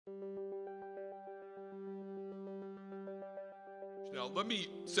Now, let me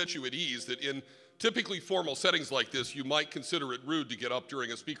set you at ease that in typically formal settings like this, you might consider it rude to get up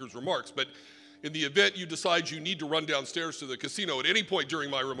during a speaker's remarks, but in the event you decide you need to run downstairs to the casino at any point during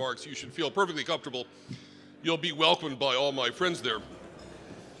my remarks, you should feel perfectly comfortable. You'll be welcomed by all my friends there.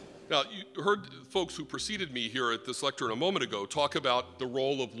 Now, you heard folks who preceded me here at this lectern a moment ago talk about the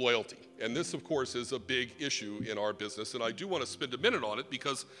role of loyalty. And this, of course, is a big issue in our business. And I do want to spend a minute on it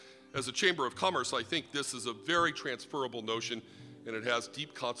because as a Chamber of Commerce, I think this is a very transferable notion, and it has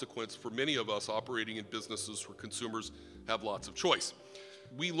deep consequence for many of us operating in businesses where consumers have lots of choice.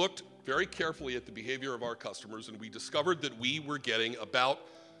 We looked very carefully at the behavior of our customers, and we discovered that we were getting about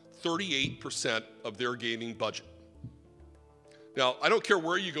 38% of their gaming budget. Now, I don't care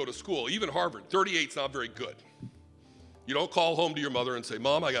where you go to school, even Harvard, 38's not very good. You don't call home to your mother and say,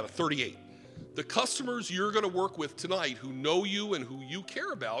 "Mom, I got a 38." The customers you're going to work with tonight who know you and who you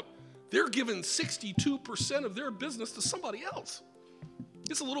care about, they're giving 62% of their business to somebody else.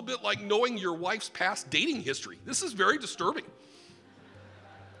 It's a little bit like knowing your wife's past dating history. This is very disturbing.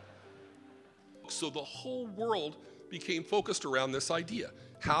 So the whole world became focused around this idea.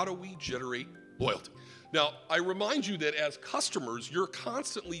 How do we generate loyalty? Now, I remind you that as customers, you're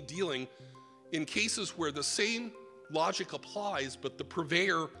constantly dealing in cases where the same logic applies, but the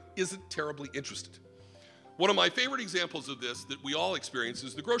purveyor isn't terribly interested. One of my favorite examples of this that we all experience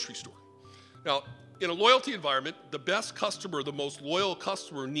is the grocery store. Now, in a loyalty environment, the best customer, the most loyal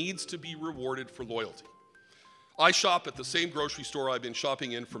customer, needs to be rewarded for loyalty. I shop at the same grocery store I've been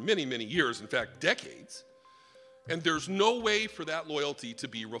shopping in for many, many years, in fact, decades. And there's no way for that loyalty to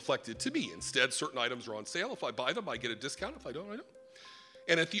be reflected to me. Instead, certain items are on sale. If I buy them, I get a discount. If I don't, I don't.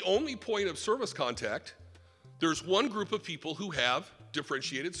 And at the only point of service contact, there's one group of people who have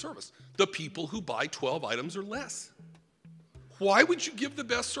differentiated service, the people who buy 12 items or less. Why would you give the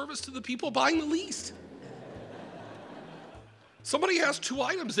best service to the people buying the least? Somebody has 2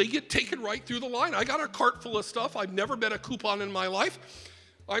 items, they get taken right through the line. I got a cart full of stuff. I've never met a coupon in my life.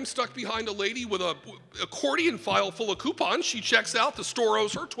 I'm stuck behind a lady with an accordion file full of coupons. She checks out, the store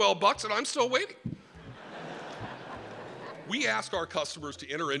owes her 12 bucks, and I'm still waiting. We ask our customers to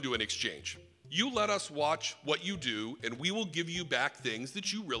enter into an exchange. You let us watch what you do, and we will give you back things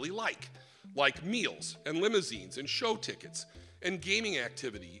that you really like meals and limousines and show tickets and gaming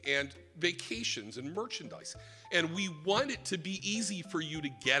activity and vacations and merchandise. And we want it to be easy for you to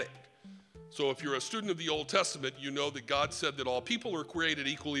get it. So if you're a student of the Old Testament, you know that God said that all people are created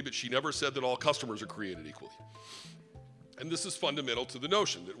equally, but she never said that all customers are created equally. And this is fundamental to the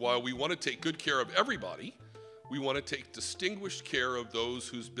notion that while we want to take good care of everybody, we want to take distinguished care of those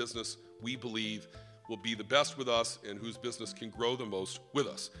whose business we believe will be the best with us and whose business can grow the most with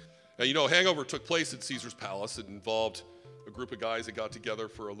us. Now, you know, Hangover took place at Caesar's Palace. It involved a group of guys that got together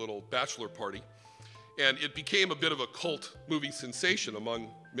for a little bachelor party. And it became a bit of a cult movie sensation among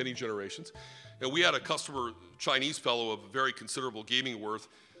many generations. And we had a customer, Chinese fellow of very considerable gaming worth,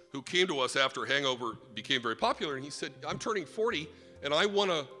 who came to us after Hangover became very popular, and he said, "I'm turning 40, and I want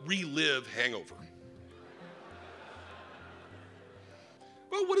to relive Hangover."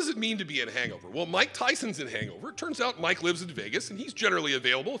 Well, what does it mean to be in Hangover? Well, Mike Tyson's in Hangover. It turns out Mike lives in Vegas, and he's generally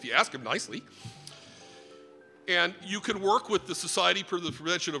available if you ask him nicely. And you can work with the Society for the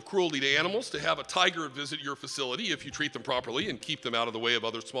Prevention of Cruelty to Animals to have a tiger visit your facility if you treat them properly and keep them out of the way of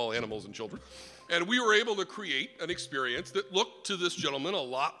other small animals and children. And we were able to create an experience that looked to this gentleman a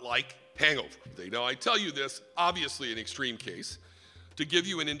lot like Hangover. Now, I tell you this, obviously an extreme case, to give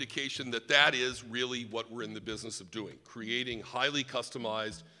you an indication that that is really what we're in the business of doing, creating highly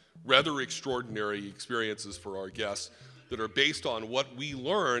customized, rather extraordinary experiences for our guests that are based on what we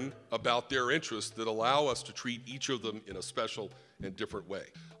learn about their interests that allow us to treat each of them in a special and different way.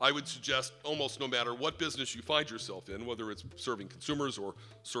 I would suggest almost no matter what business you find yourself in, whether it's serving consumers or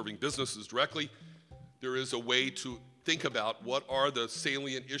serving businesses directly, there is a way to think about what are the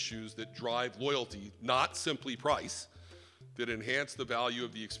salient issues that drive loyalty, not simply price, that enhance the value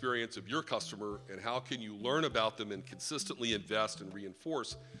of the experience of your customer, and how can you learn about them and consistently invest and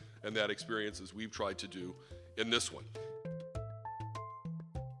reinforce in that experience as we've tried to do in this one.